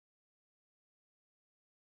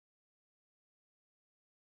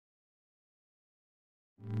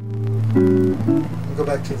We'll go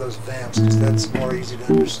back to those vamps because that's more easy to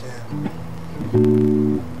understand.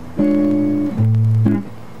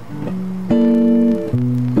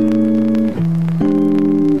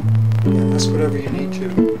 Yeah, that's whatever you need to.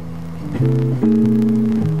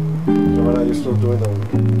 So right now you're still doing the...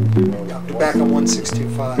 Yeah, you're back on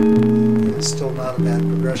 1625. It's still not a bad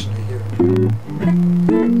progression to hear.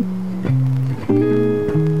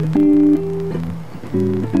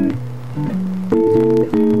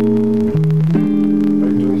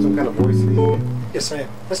 Yes, I am.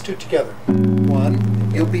 Let's do it together.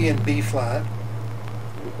 1, you'll be in B flat. B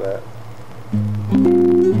flat.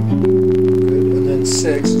 Good. And then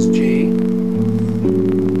 6 is G.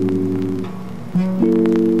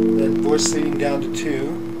 Then voice leading down to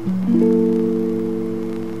 2.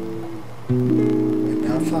 And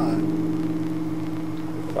now 5.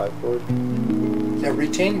 5 chord. Now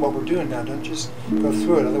retain what we're doing now. Don't just go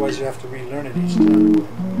through it. Otherwise you have to relearn it each time.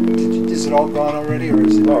 Is it all gone already, or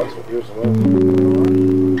is it? No, it's here's the one.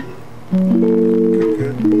 Good,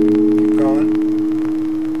 good. Keep going.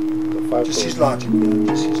 The 5 just chord. use logic, yeah.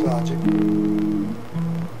 Just use logic.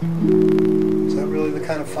 Is that really the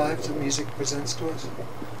kind of 5s that music presents to us?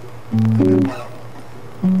 I don't know.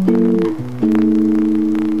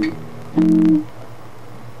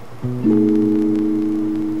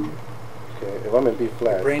 Okay, if I'm in B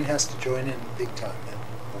flat. Your brain has to join in big time, man.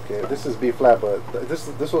 Okay, this is B flat, but this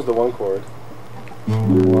was the 1 chord.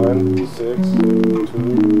 1, 6, 2.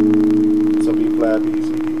 So B flat, B, C,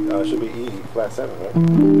 should be E flat 7, right?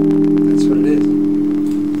 That's what it is.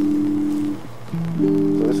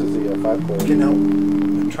 So this is the 5 chord. Okay, now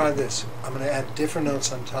try this. I'm going to add different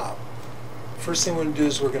notes on top. First thing we're going to do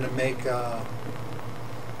is we're going to make. Give me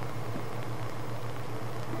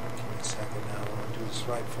a second now. I want to do this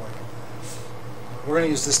right for you. We're going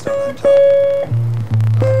to use this note on top.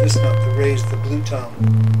 This note, the raised, the blue tone.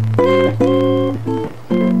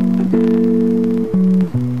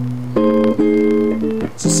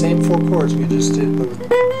 It's the same 4 chords we just did, but with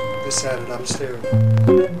this added upstairs.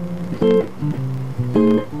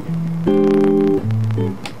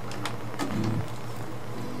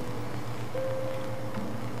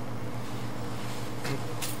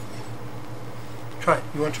 Try it.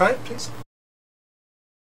 You want to try it, please?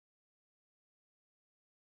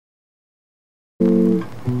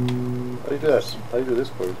 How do you do this? How do you do this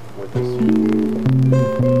chord with this?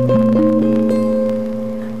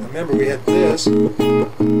 Remember, we had this,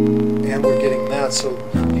 and we're getting that, so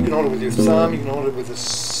you can hold it with your thumb, you can hold it with a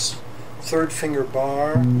 3rd finger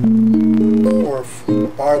bar, or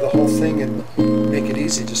bar the whole thing and make it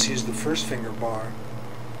easy. Just use the 1st finger bar,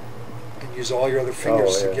 and use all your other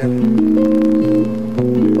fingers to get it.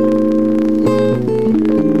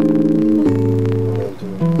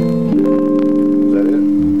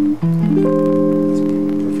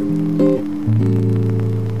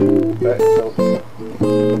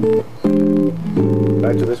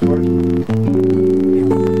 Back to this chord?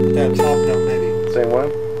 That top note, maybe. Same one?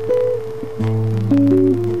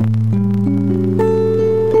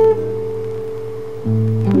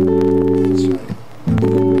 That's right.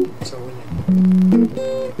 So when you...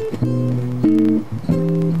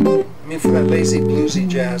 I mean, for that lazy, bluesy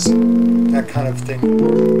jazz, that kind of thing.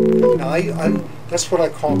 Now, that's what I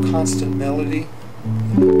call constant melody.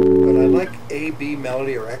 But I like A-B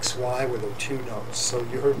melody or X-Y where there are 2 notes. So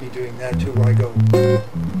you heard me doing that too, where I go with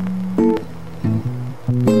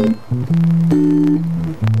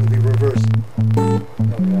the reverse. Oh,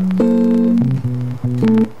 yeah.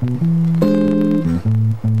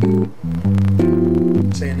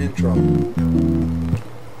 Say an intro.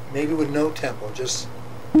 Maybe with no tempo, just.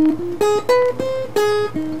 Isn't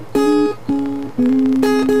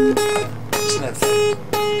that fun?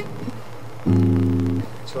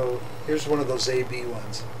 So here's one of those A-B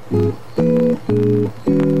ones.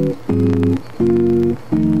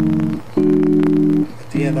 At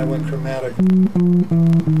the end I went chromatic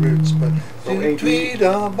roots, but so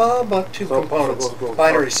two components.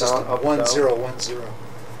 Binary system. 1 0 1 0.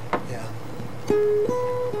 Yeah.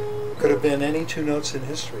 Could have been any 2 notes in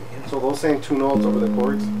history. You know? So those same 2 notes over the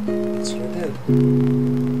chords? That's what I did.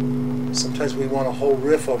 Sometimes we want a whole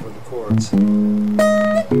riff over the chords.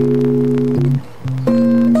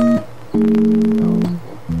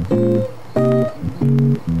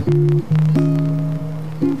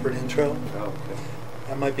 For an intro? Oh, okay.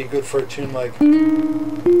 That might be good for a tune like...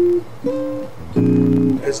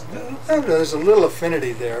 There's a little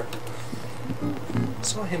affinity there. I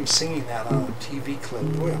saw him singing that on a TV clip.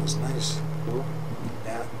 Boy, it was nice. Cool.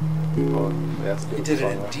 Yeah. Oh, that's good. He did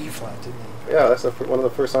it in D flat, didn't he? Yeah, that's one of the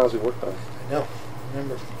first songs we worked on. I know.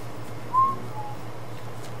 Remember.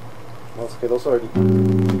 Well, okay, those are...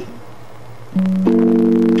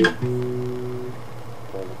 You'll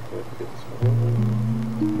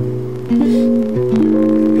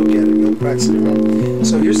get it. You'll practice it around.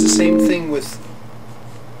 So here's the same thing with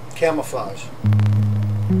camouflage.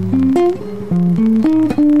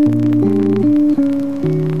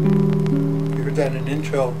 You heard that in an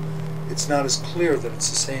intro. It's not as clear that it's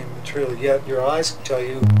the same material, yet your eyes can tell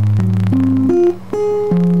you.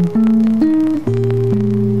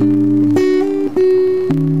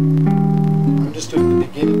 I'm just doing the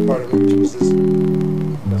beginning part of it, which was this.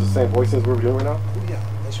 That's the same voices we're doing right now? Oh yeah,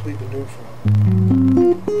 that's what we've been doing for.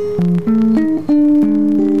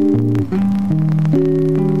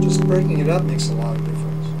 Just breaking it up makes a lot of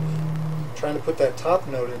difference. I'm trying to put that top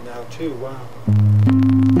note in now too, wow.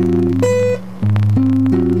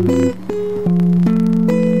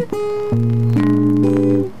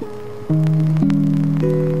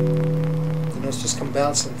 Just come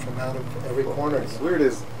bouncing from out of every corner. What's weird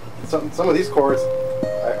is some of these chords,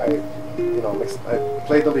 I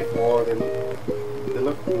played them before. They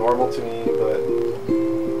look normal to me, but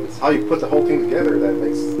it's how you put the whole thing together that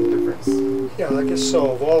makes the difference. Yeah, I guess so.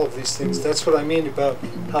 Of all of these things, that's what I mean about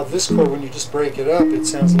how this chord, when you just break it up, it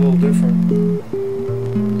sounds a little different.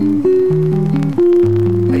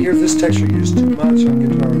 I hear this texture used too much on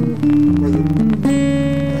guitar, where the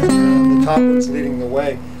top one's leading the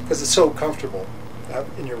way. Because it's so comfortable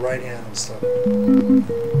in your right hand and stuff. But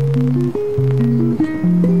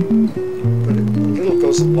a little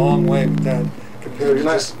goes a long way with that compared to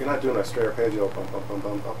just... You're not doing a straight arpeggio, up and,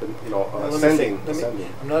 ascending.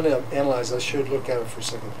 I'm not analyzed. I should look at it for a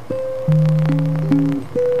second.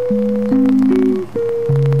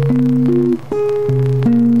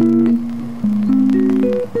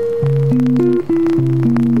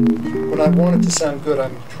 When I want it to sound good,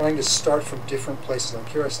 I'm trying to start from different places. Like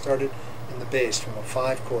here I started in the bass from a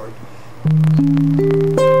 5 chord.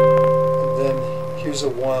 And then here's a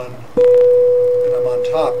 1, and I'm on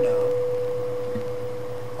top now.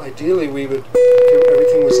 Ideally we would, if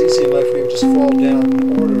everything was easy in life, we would just fall down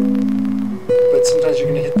in order. But sometimes you're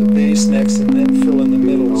going to hit the bass next and then fill in the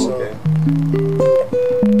middle. Oh, so okay.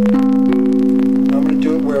 I'm going to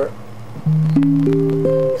do it where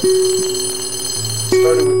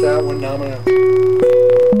started with that one, now I'm going to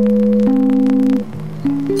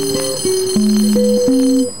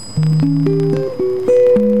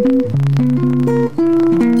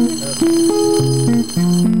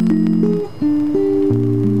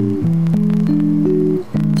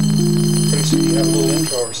so you have a little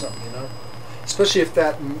intro or something, you know? Especially if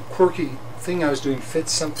that quirky thing I was doing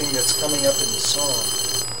fits something that's coming up in the song,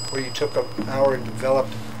 where you took an hour and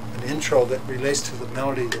developed an intro that relates to the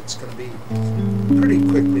melody that's going to be pretty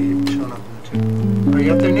quickly shown up in the tune. Are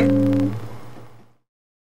you up there, Nick?